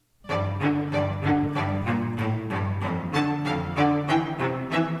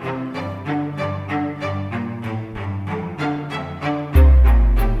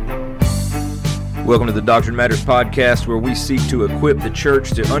Welcome to the Doctrine Matters podcast, where we seek to equip the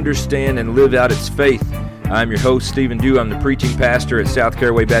church to understand and live out its faith. I'm your host, Stephen Dew. I'm the preaching pastor at South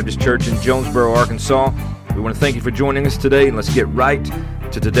Caraway Baptist Church in Jonesboro, Arkansas. We want to thank you for joining us today, and let's get right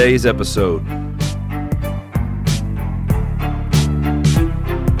to today's episode.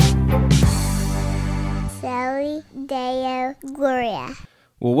 Soli Deo Gloria.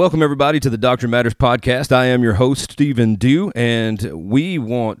 Well, welcome everybody to the Doctrine Matters podcast. I am your host, Stephen Dew, and we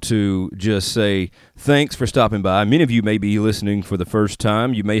want to just say thanks for stopping by. Many of you may be listening for the first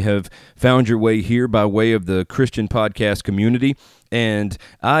time. You may have found your way here by way of the Christian podcast community, and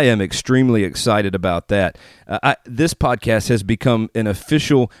I am extremely excited about that. This podcast has become an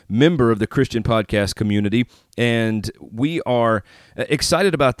official member of the Christian podcast community, and we are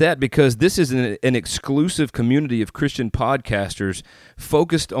excited about that because this is an exclusive community of Christian podcasters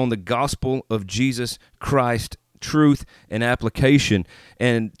focused on the gospel of Jesus Christ, truth and application,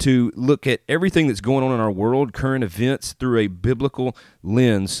 and to look at everything that's going on in our world, current events, through a biblical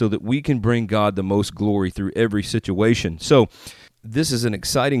lens so that we can bring God the most glory through every situation. So this is an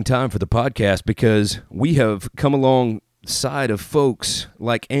exciting time for the podcast because we have come alongside of folks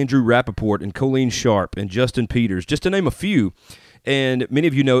like Andrew Rappaport and Colleen Sharp and Justin Peters, just to name a few. And many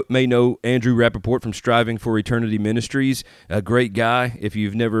of you may know Andrew Rappaport from Striving for Eternity Ministries, a great guy. If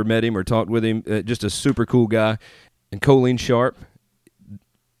you've never met him or talked with him, just a super cool guy. And Colleen Sharp,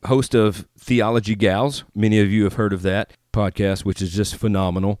 host of Theology Gals. Many of you have heard of that podcast, which is just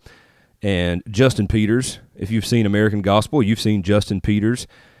phenomenal. And Justin Peters, if you've seen American Gospel, you've seen Justin Peters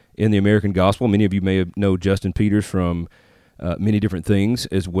in the American Gospel. Many of you may know Justin Peters from many different things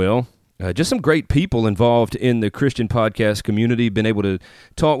as well. Just some great people involved in the Christian podcast community, been able to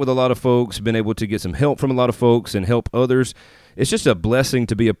talk with a lot of folks, been able to get some help from a lot of folks and help others. It's just a blessing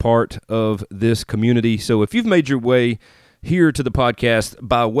to be a part of this community. So if you've made your way here to the podcast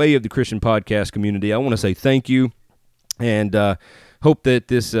by way of the Christian podcast community, I want to say thank you, and hope that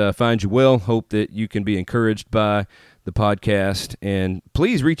this finds you well. Hope that you can be encouraged by the podcast, and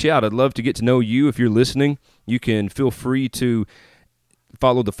please reach out. I'd love to get to know you. If you're listening, you can feel free to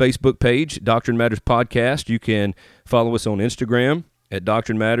follow the Facebook page, Doctrine Matters Podcast. You can follow us on Instagram at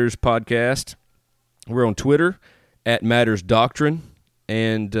Doctrine Matters Podcast. We're on Twitter at Matters Doctrine.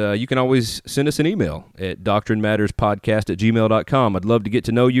 And you can always send us an email at doctrinematterspodcast@gmail.com. I'd love to get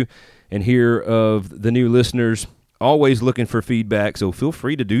to know you and hear of the new listeners. Always looking for feedback, so feel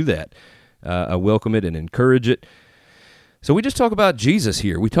free to do that. I welcome it and encourage it. So we just talk about Jesus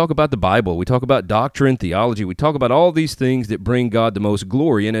here. We talk about the Bible. We talk about doctrine, theology. We talk about all these things that bring God the most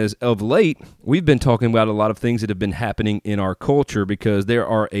glory. And as of late, we've been talking about a lot of things that have been happening in our culture because there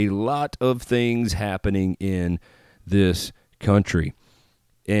are a lot of things happening in this country.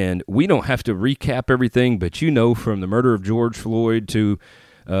 And we don't have to recap everything, but you know, from the murder of George Floyd to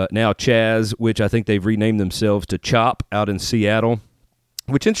now Chaz, which I think they've renamed themselves to CHOP out in Seattle,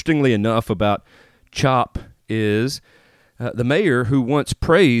 which interestingly enough about CHOP is the mayor who once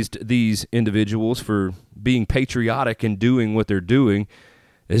praised these individuals for being patriotic and doing what they're doing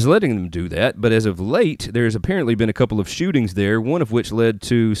is letting them do that. But as of late, there's apparently been a couple of shootings there, one of which led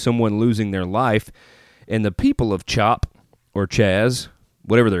to someone losing their life. And the people of CHOP, or Chaz,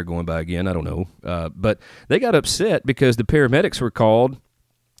 whatever they're going by again, I don't know, but they got upset because the paramedics were called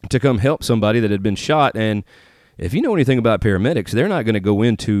to come help somebody that had been shot. And if you know anything about paramedics, they're not going to go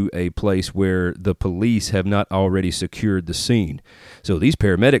into a place where the police have not already secured the scene. So these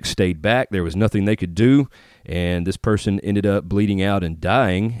paramedics stayed back. There was nothing they could do, and this person ended up bleeding out and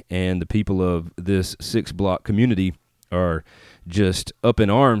dying, and the people of this 6-block community are just up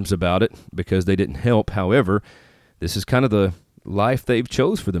in arms about it because they didn't help. However, this is kind of the life they've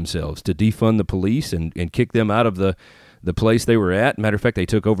chose for themselves, to defund the police and kick them out of the place they were at. Matter of fact, they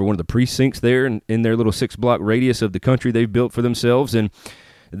took over one of the precincts there in their little 6-block radius of the country they've built for themselves. And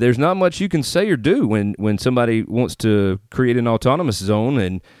there's not much you can say or do when somebody wants to create an autonomous zone.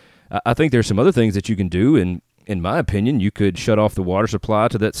 And I think there's some other things that you can do. And in my opinion, you could shut off the water supply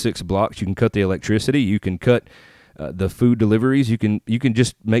to that 6 blocks. You can cut the electricity. You can cut the food deliveries. You can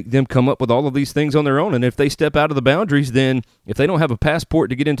just make them come up with all of these things on their own. And if they step out of the boundaries, then if they don't have a passport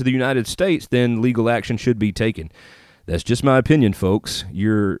to get into the United States, then legal action should be taken. That's just my opinion, folks.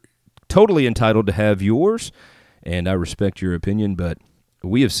 You're totally entitled to have yours, and I respect your opinion, but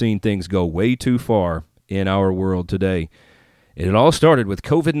we have seen things go way too far in our world today. And it all started with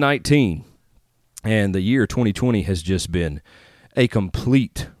COVID-19, and the year 2020 has just been a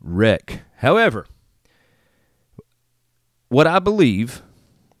complete wreck. However, what I believe,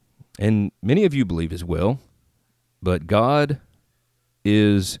 and many of you believe as well, but God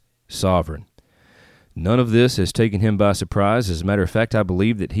is sovereign. None of this has taken him by surprise. As a matter of fact, I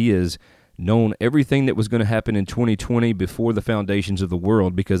believe that he has known everything that was going to happen in 2020 before the foundations of the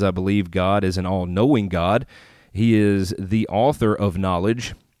world, because I believe God is an all-knowing God. He is the author of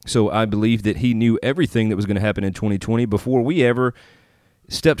knowledge. So I believe that he knew everything that was going to happen in 2020 before we ever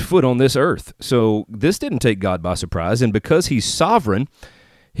stepped foot on this earth. So this didn't take God by surprise. And because he's sovereign,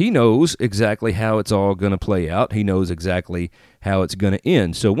 he knows exactly how it's all going to play out. He knows exactly how it's going to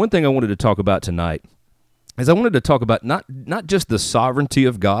end. So one thing I wanted to talk about tonight is I wanted to talk about not just the sovereignty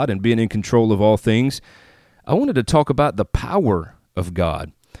of God and being in control of all things. I wanted to talk about the power of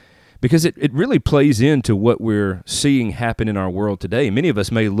God, because it really plays into what we're seeing happen in our world today. Many of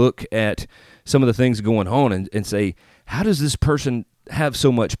us may look at some of the things going on and say, how does this person have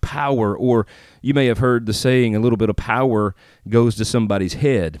so much power? Or you may have heard the saying, a little bit of power goes to somebody's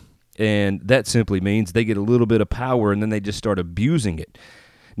head. And that simply means they get a little bit of power and then they just start abusing it.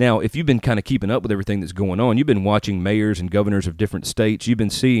 Now, if you've been kind of keeping up with everything that's going on, you've been watching mayors and governors of different states, you've been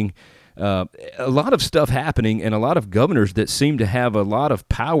seeing a lot of stuff happening, and a lot of governors that seem to have a lot of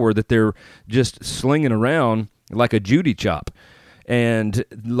power that they're just slinging around like a Judy chop. And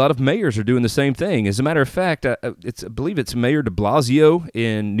a lot of mayors are doing the same thing. As a matter of fact, I believe it's Mayor de Blasio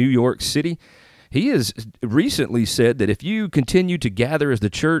in New York City. He has recently said that if you continue to gather as the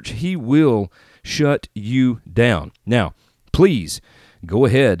church, he will shut you down. Now, please go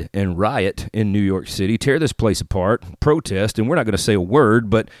ahead and riot in New York City, tear this place apart, protest, and we're not going to say a word,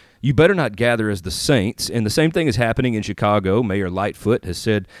 but you better not gather as the saints. And the same thing is happening in Chicago. Mayor Lightfoot has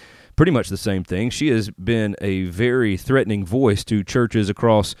said pretty much the same thing. She has been a very threatening voice to churches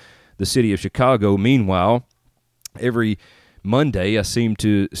across the city of Chicago. Meanwhile, every Monday I seem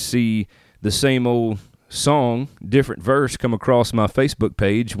to see the same old song, different verse come across my Facebook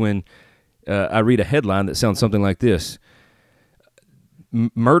page when I read a headline that sounds something like this.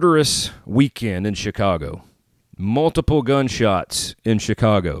 Murderous weekend in Chicago. Multiple gunshots in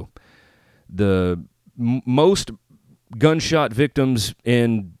Chicago. The most gunshot victims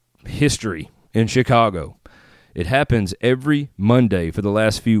in history in Chicago. It happens every Monday for the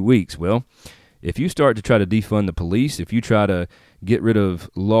last few weeks. Well, if you start to try to defund the police, if you try to get rid of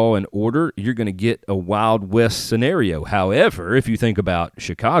law and order, you're going to get a Wild West scenario. However, if you think about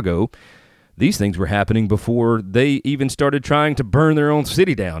Chicago, these things were happening before they even started trying to burn their own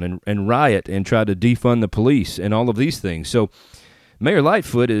city down and riot and try to defund the police and all of these things. So Mayor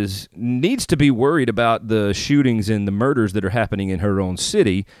Lightfoot needs to be worried about the shootings and the murders that are happening in her own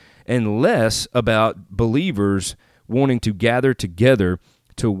city, and less about believers wanting to gather together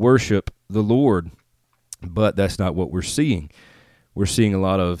to worship the Lord. But that's not what we're seeing. We're seeing a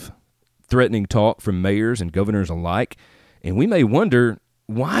lot of threatening talk from mayors and governors alike, and we may wonder,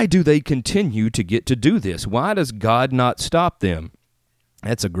 why do they continue to get to do this? Why does God not stop them?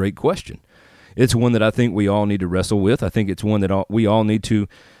 That's a great question. It's one that I think we all need to wrestle with. I think it's one that we all need to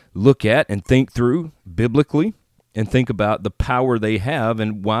look at and think through biblically and think about the power they have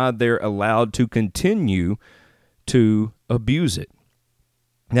and why they're allowed to continue to abuse it.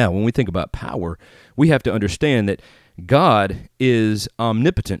 Now, when we think about power, we have to understand that God is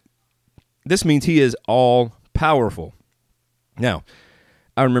omnipotent. This means he is all-powerful. Now,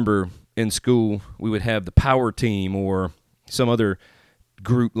 I remember in school, we would have the power team or some other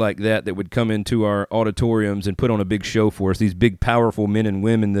group like that would come into our auditoriums and put on a big show for us, these big, powerful men and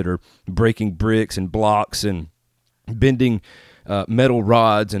women that are breaking bricks and blocks and bending metal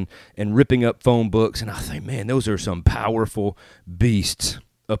rods and ripping up phone books. And I think, man, those are some powerful beasts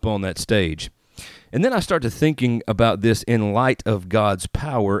up on that stage. And then I started thinking about this in light of God's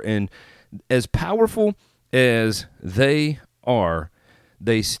power. And as powerful as they are,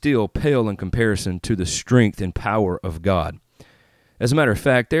 they still pale in comparison to the strength and power of God. As a matter of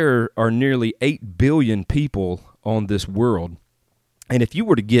fact, there are nearly 8 billion people on this world. And if you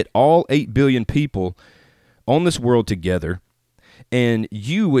were to get all 8 billion people on this world together, and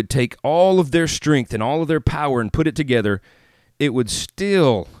you would take all of their strength and all of their power and put it together, it would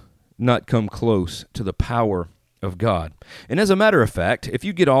still not come close to the power of God. And as a matter of fact, if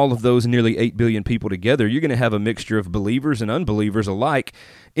you get all of those nearly 8 billion people together, you're going to have a mixture of believers and unbelievers alike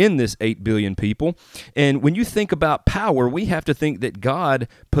in this 8 billion people. And when you think about power, we have to think that God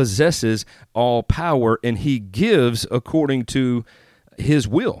possesses all power and he gives according to his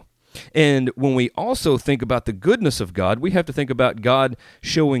will. And when we also think about the goodness of God, we have to think about God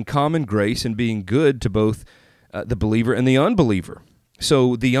showing common grace and being good to both the believer and the unbeliever.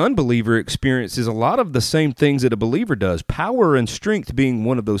 So the unbeliever experiences a lot of the same things that a believer does, power and strength being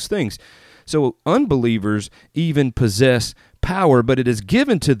one of those things. So unbelievers even possess power, but it is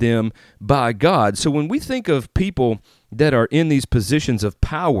given to them by God. So when we think of people that are in these positions of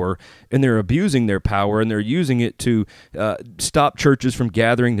power, and they're abusing their power, and they're using it to stop churches from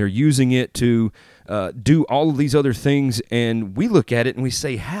gathering. They're using it to do all of these other things, and we look at it and we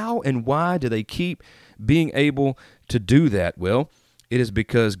say, how and why do they keep being able to do that? Well, it is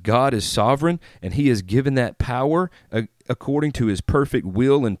because God is sovereign, and He has given that power according to His perfect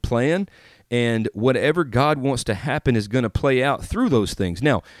will and plan, and whatever God wants to happen is going to play out through those things.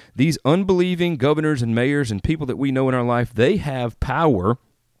 Now, these unbelieving governors and mayors and people that we know in our life, they have power.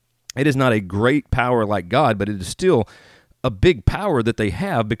 It is not a great power like God, but it is still a big power that they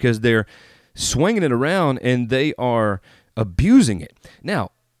have because they're swinging it around and they are abusing it.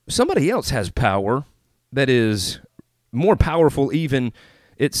 Now, somebody else has power that is more powerful even,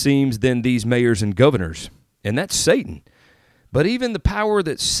 it seems, than these mayors and governors, and that's Satan. But even the power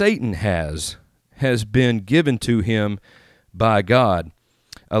that Satan has been given to him by God.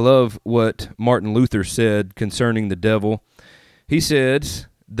 I love what Martin Luther said concerning the devil. He said,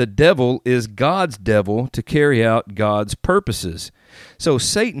 the devil is God's devil to carry out God's purposes. So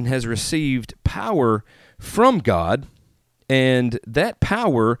Satan has received power from God, and that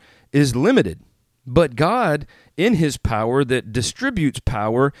power is limited. But God, in His power that distributes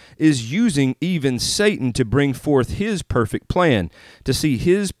power, is using even Satan to bring forth His perfect plan, to see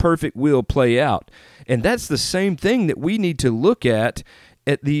His perfect will play out. And that's the same thing that we need to look at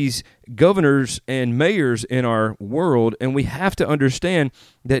these governors and mayors in our world, and we have to understand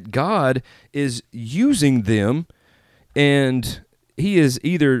that God is using them, and He is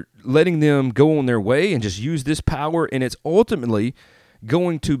either letting them go on their way and just use this power, and it's ultimately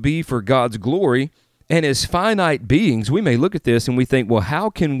going to be for God's glory. And as finite beings, we may look at this and we think, well, how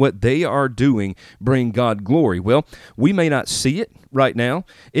can what they are doing bring God glory? Well, we may not see it right now.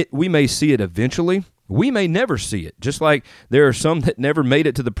 We may see it eventually. We may never see it. Just like there are some that never made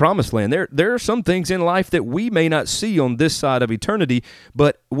it to the promised land. There are some things in life that we may not see on this side of eternity,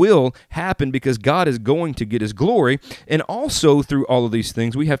 but will happen because God is going to get His glory. And also through all of these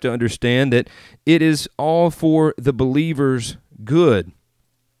things, we have to understand that it is all for the believer's good.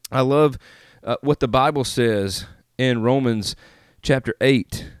 I love what the Bible says in Romans chapter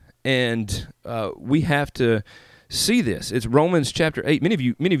 8, and we have to see this. It's Romans chapter 8. Many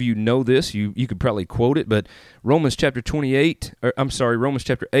of you know this. You could probably quote it, but Romans chapter 8,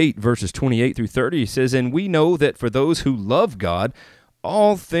 verses 28 through 30, it says, and we know that for those who love God,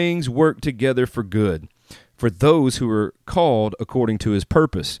 all things work together for good, for those who are called according to His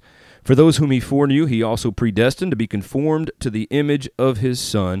purpose. For those whom He foreknew, He also predestined to be conformed to the image of His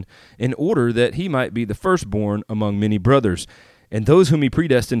Son, in order that He might be the firstborn among many brothers. And those whom He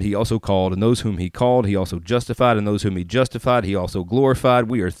predestined, He also called. And those whom He called, He also justified. And those whom He justified, He also glorified.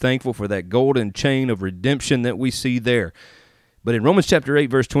 We are thankful for that golden chain of redemption that we see there. But in Romans chapter 8,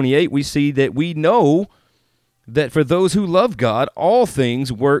 verse 28, we see that we know that for those who love God, all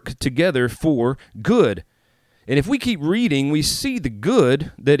things work together for good. And if we keep reading, we see the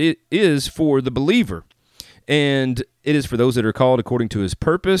good that it is for the believer. And it is for those that are called according to His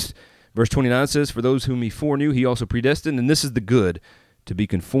purpose. Verse 29 says, for those whom He foreknew, He also predestined. And this is the good, to be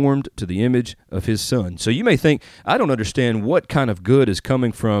conformed to the image of His Son. So you may think, I don't understand what kind of good is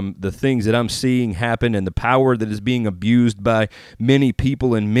coming from the things that I'm seeing happen and the power that is being abused by many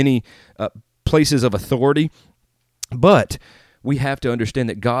people in many places of authority. But we have to understand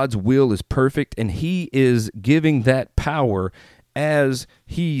that God's will is perfect, and He is giving that power as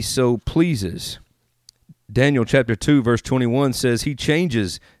He so pleases. Daniel chapter 2, verse 21 says, He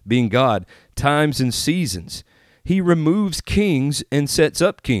changes, being God, times and seasons. He removes kings and sets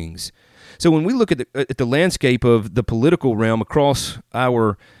up kings. So when we look at the landscape of the political realm across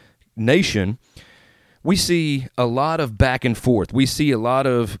our nation, we see a lot of back and forth. We see a lot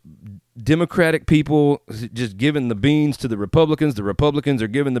of Democratic people just giving the beans to the Republicans. The Republicans are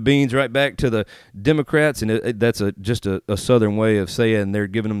giving the beans right back to the Democrats, and that's just a Southern way of saying they're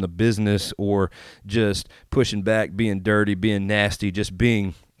giving them the business, or just pushing back, being dirty, being nasty, just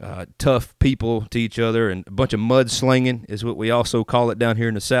being tough people to each other, and a bunch of mudslinging is what we also call it down here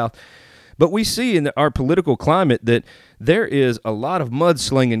in the South. But we see in our political climate that there is a lot of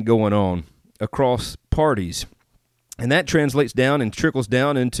mudslinging going on across parties, and that translates down and trickles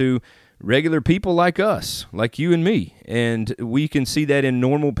down into regular people like us, like you and me. And we can see that in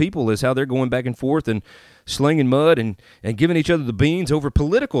normal people, is how they're going back and forth and slinging mud and giving each other the beans over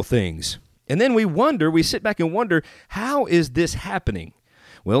political things. And then we sit back and wonder, how is this happening?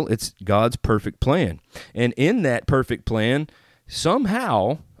 Well, it's God's perfect plan. And in that perfect plan,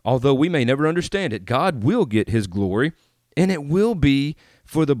 somehow, although we may never understand it, God will get His glory, and it will be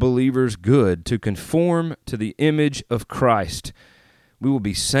for the believer's good to conform to the image of Christ. We will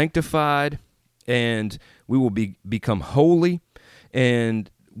be sanctified, and we will become holy, and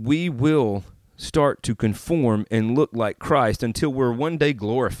we will start to conform and look like Christ until we're one day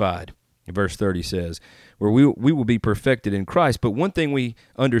glorified. Verse 30 says, where we will be perfected in Christ. But one thing we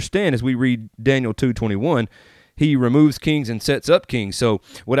understand as we read Daniel 2:21, he removes kings and sets up kings. So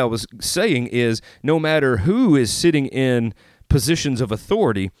what I was saying is, no matter who is sitting in positions of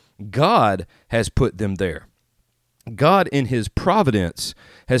authority, God has put them there. God in his providence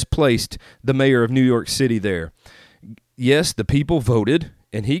has placed the mayor of New York City there. Yes, the people voted,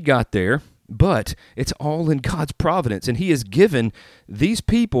 and he got there, but it's all in God's providence, and he has given these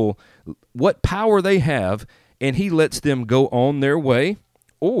people what power they have, and he lets them go on their way,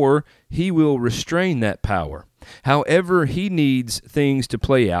 or he will restrain that power. However he needs things to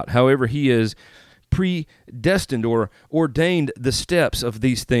play out, however he has predestined or ordained the steps of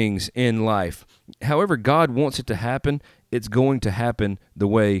these things in life, however God wants it to happen, it's going to happen the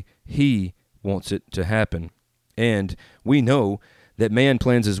way he wants it to happen. And we know that man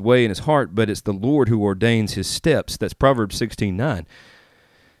plans his way in his heart, but it's the Lord who ordains his steps. That's Proverbs 16:9.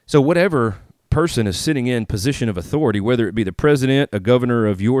 So whatever person is sitting in position of authority, whether it be the president, a governor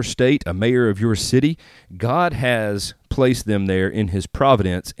of your state, a mayor of your city, God has placed them there in his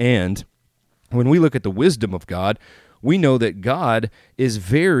providence. And when we look at the wisdom of God, we know that God is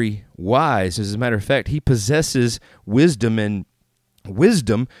very wise. As a matter of fact, he possesses wisdom, and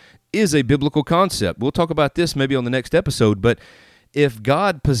wisdom is a biblical concept. We'll talk about this maybe on the next episode, but if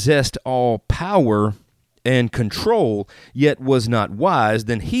God possessed all power and control, yet was not wise,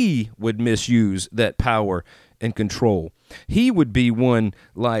 then he would misuse that power and control. He would be one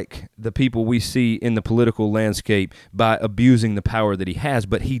like the people we see in the political landscape by abusing the power that he has,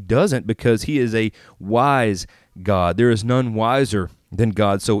 but he doesn't, because he is a wise God. There is none wiser than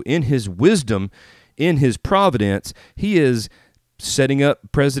God. So in his wisdom, in his providence, he is setting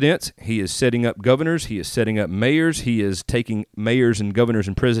up presidents, he is setting up governors, he is setting up mayors, he is taking mayors and governors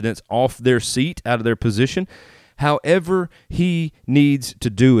and presidents off their seat, out of their position. However he needs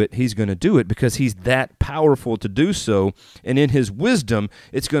to do it, he's going to do it, because he's that powerful to do so. And in his wisdom,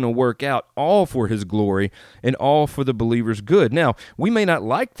 it's going to work out all for his glory and all for the believer's good. Now, we may not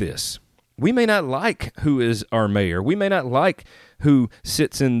like this. We may not like who is our mayor. We may not like who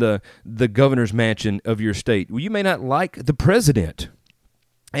sits in the governor's mansion of your state. You may not like the president.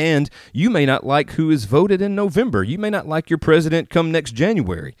 And you may not like who is voted in November. You may not like your president come next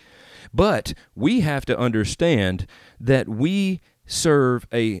January. But we have to understand that we serve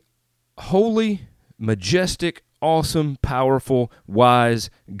a holy, majestic, awesome, powerful,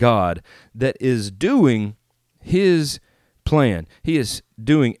 wise God that is doing his plan. He is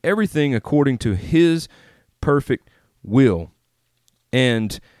doing everything according to his perfect will.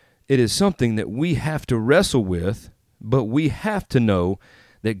 And it is something that we have to wrestle with, but we have to know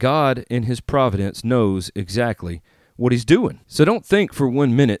that God in his providence knows exactly what he's doing. So don't think for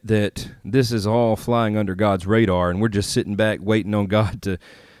 1 minute that this is all flying under God's radar and we're just sitting back waiting on God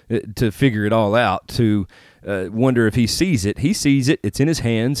to figure it all out, to wonder if he sees it. He sees it. It's in his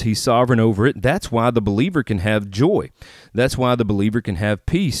hands. He's sovereign over it. That's why the believer can have joy. That's why the believer can have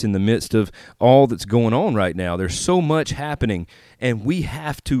peace in the midst of all that's going on right now. There's so much happening, and we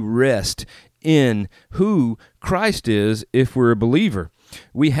have to rest in who Christ is if we're a believer.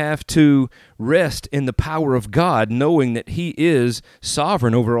 We have to rest in the power of God, knowing that he is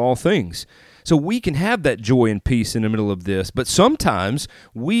sovereign over all things. So we can have that joy and peace in the middle of this. But sometimes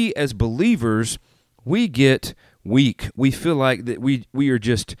we as believers, we get weak. We feel like that we are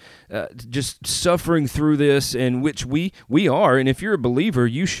just suffering through this, and which we are. And if you're a believer,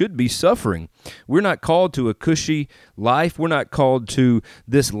 you should be suffering. We're not called to a cushy life. We're not called to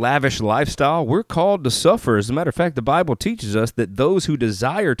this lavish lifestyle. We're called to suffer. As a matter of fact, the Bible teaches us that those who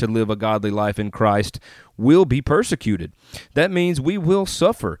desire to live a godly life in Christ will be persecuted. That means we will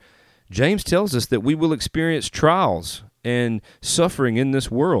suffer. James tells us that we will experience trials and suffering in this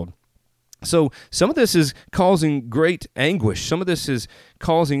world. So some of this is causing great anguish. Some of this is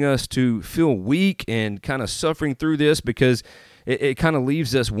causing us to feel weak and kind of suffering through this, because it kind of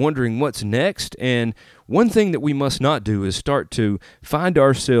leaves us wondering what's next. And one thing that we must not do is start to find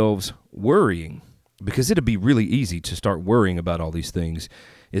ourselves worrying, because it'd be really easy to start worrying about all these things.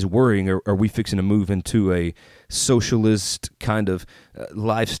 Is worrying, are we fixing to move into a socialist kind of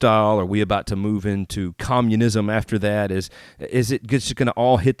lifestyle? Are we about to move into communism after that? Is it just going to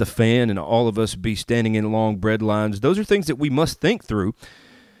all hit the fan and all of us be standing in long bread lines? Those are things that we must think through.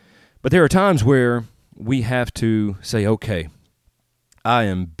 But there are times where we have to say, okay, I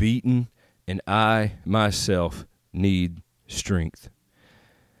am beaten and I myself need strength.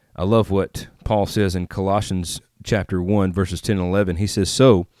 I love what Paul says in Colossians chapter 1, verses 10 and 11. He says,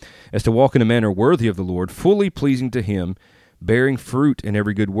 "So as to walk in a manner worthy of the Lord, fully pleasing to him, bearing fruit in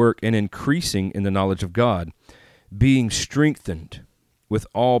every good work, and increasing in the knowledge of God, being strengthened with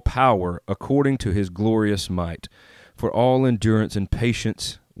all power according to his glorious might, for all endurance and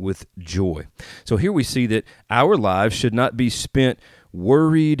patience with joy." So here we see that our lives should not be spent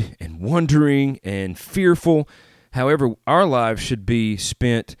worried and wondering and fearful. However, our lives should be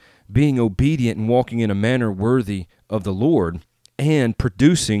spent being obedient and walking in a manner worthy of the Lord and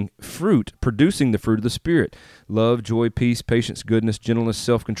producing the fruit of the Spirit: love, joy, peace, patience, goodness, gentleness,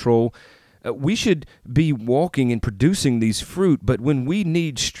 self-control. We should be walking and producing these fruit, but when we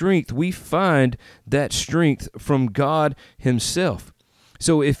need strength, we find that strength from God himself.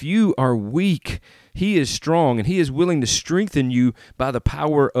 So if you are weak, he is strong, and he is willing to strengthen you by the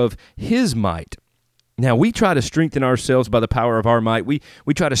power of his might. Now, we try to strengthen ourselves by the power of our might. We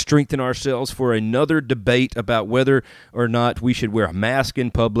try to strengthen ourselves for another debate about whether or not we should wear a mask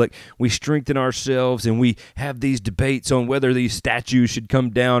in public. We strengthen ourselves, and we have these debates on whether these statues should come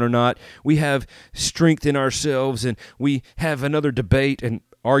down or not. We have strength in ourselves, and we have another debate and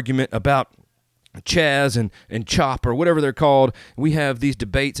argument about Chaz and Chop, or whatever they're called. We have these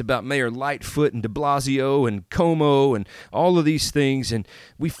debates about Mayor Lightfoot and de Blasio and Como and all of these things, and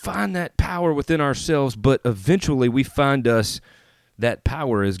we find that power within ourselves, but eventually we find that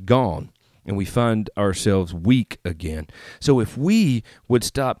power is gone, and we find ourselves weak again. So if we would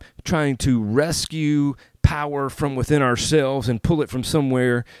stop trying to rescue power from within ourselves and pull it from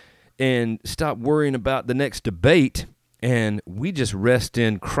somewhere, and stop worrying about the next debate, and we just rest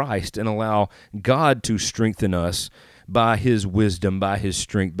in Christ and allow God to strengthen us by his wisdom, by his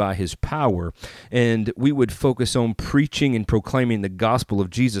strength, by his power, and we would focus on preaching and proclaiming the gospel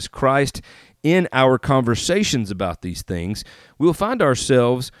of Jesus Christ in our conversations about these things, we'll find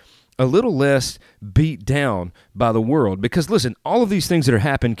ourselves a little less beat down by the world. Because listen, all of these things that are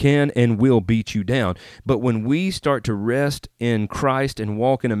happening can and will beat you down. But when we start to rest in Christ and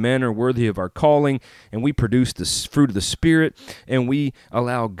walk in a manner worthy of our calling, and we produce the fruit of the Spirit, and we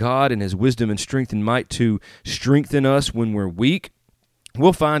allow God and his wisdom and strength and might to strengthen us when we're weak,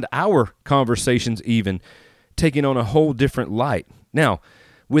 we'll find our conversations even taking on a whole different light. Now,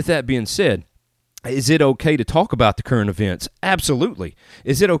 with that being said, is it okay to talk about the current events? Absolutely.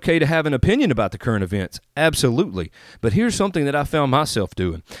 Is it okay to have an opinion about the current events? Absolutely. But here's something that I found myself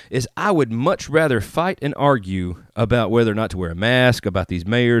doing, is I would much rather fight and argue about whether or not to wear a mask, about these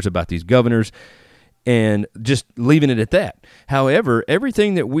mayors, about these governors, and just leaving it at that. However,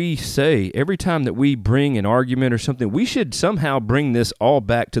 everything that we say, every time that we bring an argument or something, we should somehow bring this all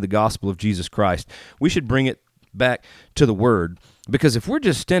back to the gospel of Jesus Christ. We should bring it back to the Word. Because if we're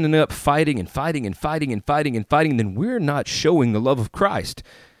just standing up fighting and fighting and fighting and fighting and fighting, then we're not showing the love of Christ.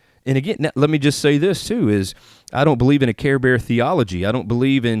 And again, now, let me just say this too, is I don't believe in a Care Bear theology. I don't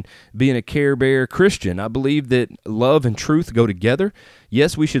believe in being a Care Bear Christian. I believe that love and truth go together.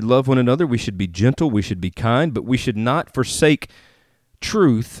 Yes, we should love one another. We should be gentle. We should be kind. But we should not forsake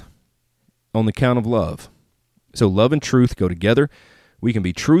truth on the count of love. So love and truth go together. We can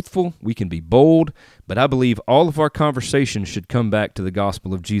be truthful, we can be bold, but I believe all of our conversations should come back to the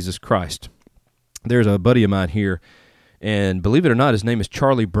gospel of Jesus Christ. There's a buddy of mine here, and believe it or not, his name is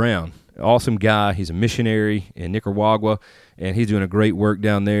Charlie Brown. Awesome guy. He's a missionary in Nicaragua, and he's doing a great work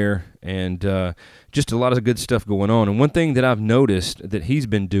down there, and just a lot of good stuff going on. And one thing that I've noticed that he's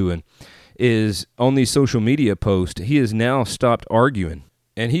been doing is on these social media posts, he has now stopped arguing,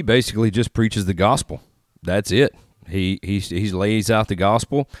 and he basically just preaches the gospel. That's it. He lays out the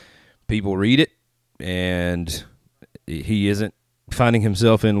gospel, people read it, and he isn't finding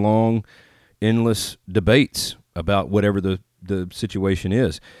himself in long, endless debates about whatever the situation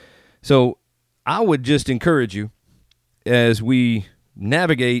is. So I would just encourage you, as we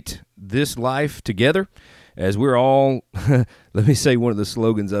navigate this life together, as we're all, let me say one of the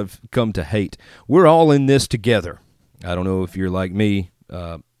slogans I've come to hate, we're all in this together. I don't know if you're like me.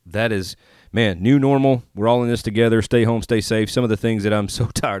 That is... Man, new normal, we're all in this together, stay home, stay safe. Some of the things that I'm so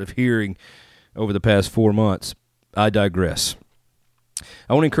tired of hearing over the past 4 months. I digress.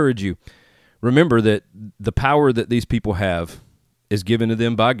 I want to encourage you, remember that the power that these people have is given to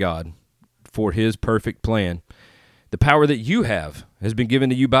them by God for his perfect plan. The power that you have has been given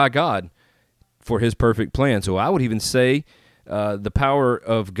to you by God for his perfect plan. So I would even say the power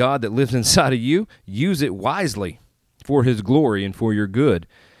of God that lives inside of you, use it wisely for his glory and for your good.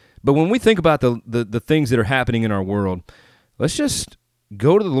 But when we think about the things that are happening in our world, let's just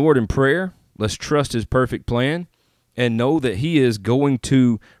go to the Lord in prayer. Let's trust his perfect plan and know that he is going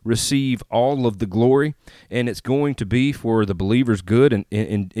to receive all of the glory, and it's going to be for the believer's good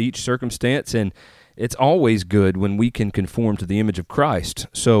in each circumstance. And it's always good when we can conform to the image of Christ.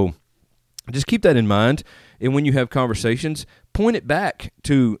 So just keep that in mind. And when you have conversations, point it back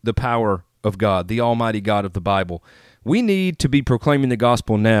to the power of God, the almighty God of the Bible. We need to be proclaiming the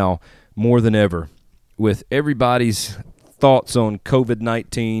gospel now more than ever. With everybody's thoughts on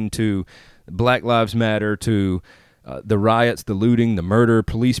COVID-19 to Black Lives Matter to the riots, the looting, the murder,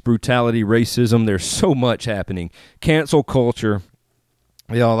 police brutality, racism, there's so much happening. Cancel culture.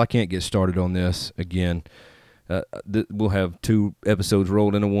 Y'all, I can't get started on this again. We'll have 2 episodes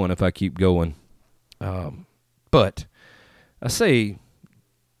rolled into one if I keep going. But I say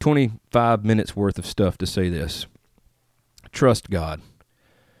 25 minutes worth of stuff to say this. Trust God.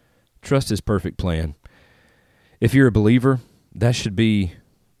 Trust His perfect plan. If you're a believer, that should be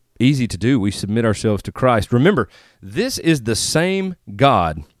easy to do. We submit ourselves to Christ. Remember, this is the same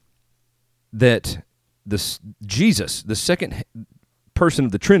God that Jesus, the second person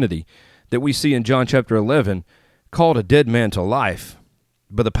of the Trinity, that we see in John chapter 11, called a dead man to life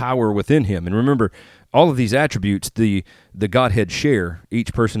by the power within him. And remember, all of these attributes, the Godhead share.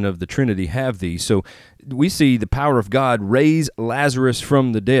 Each person of the Trinity have these. So we see the power of God raise Lazarus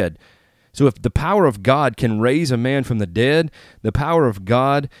from the dead. So if the power of God can raise a man from the dead, the power of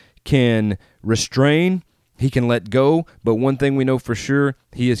God can restrain, He can let go, but one thing we know for sure,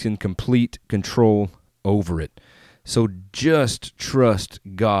 He is in complete control over it. So just trust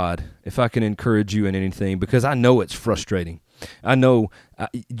God, if I can encourage you in anything, because I know it's frustrating. I know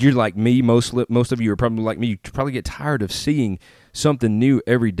you're like me, most of you are probably like me, you probably get tired of seeing something new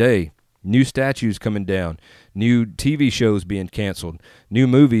every day. New statues coming down, new TV shows being canceled, new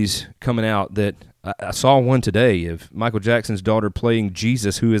movies coming out that I saw one today of Michael Jackson's daughter playing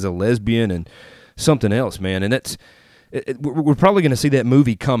Jesus, who is a lesbian, and something else, man. And we're probably going to see that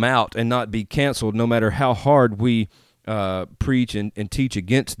movie come out and not be canceled, no matter how hard we preach and teach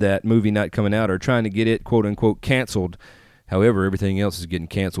against that movie not coming out or trying to get it, quote unquote, canceled. However, everything else is getting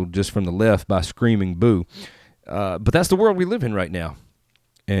canceled just from the left by screaming boo. But that's the world we live in right now.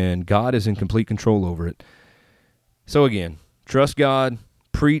 And God is in complete control over it. So again, trust God,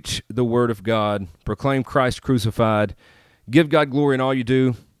 preach the word of God, proclaim Christ crucified, give God glory in all you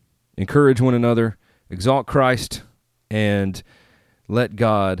do, encourage one another, exalt Christ, and let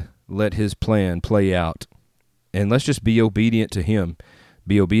God let His plan play out. And let's just be obedient to Him.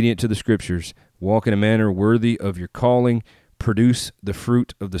 Be obedient to the Scriptures. Walk in a manner worthy of your calling. Produce the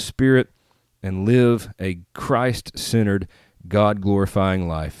fruit of the Spirit, and live a Christ-centered, God-glorifying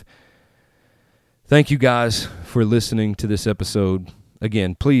life. Thank you guys for listening to this episode.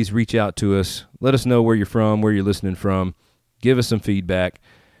 Again, please reach out to us. Let us know where you're from, where you're listening from. Give us some feedback.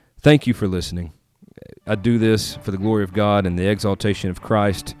 Thank you for listening. I do this for the glory of God and the exaltation of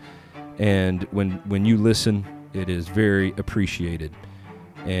Christ. And when you listen, it is very appreciated.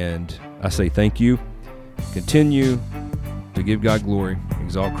 And I say thank you. Continue to give God glory,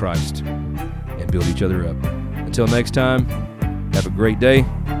 exalt Christ, and build each other up. Until next time, have a great day.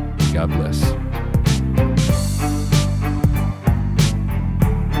 God bless.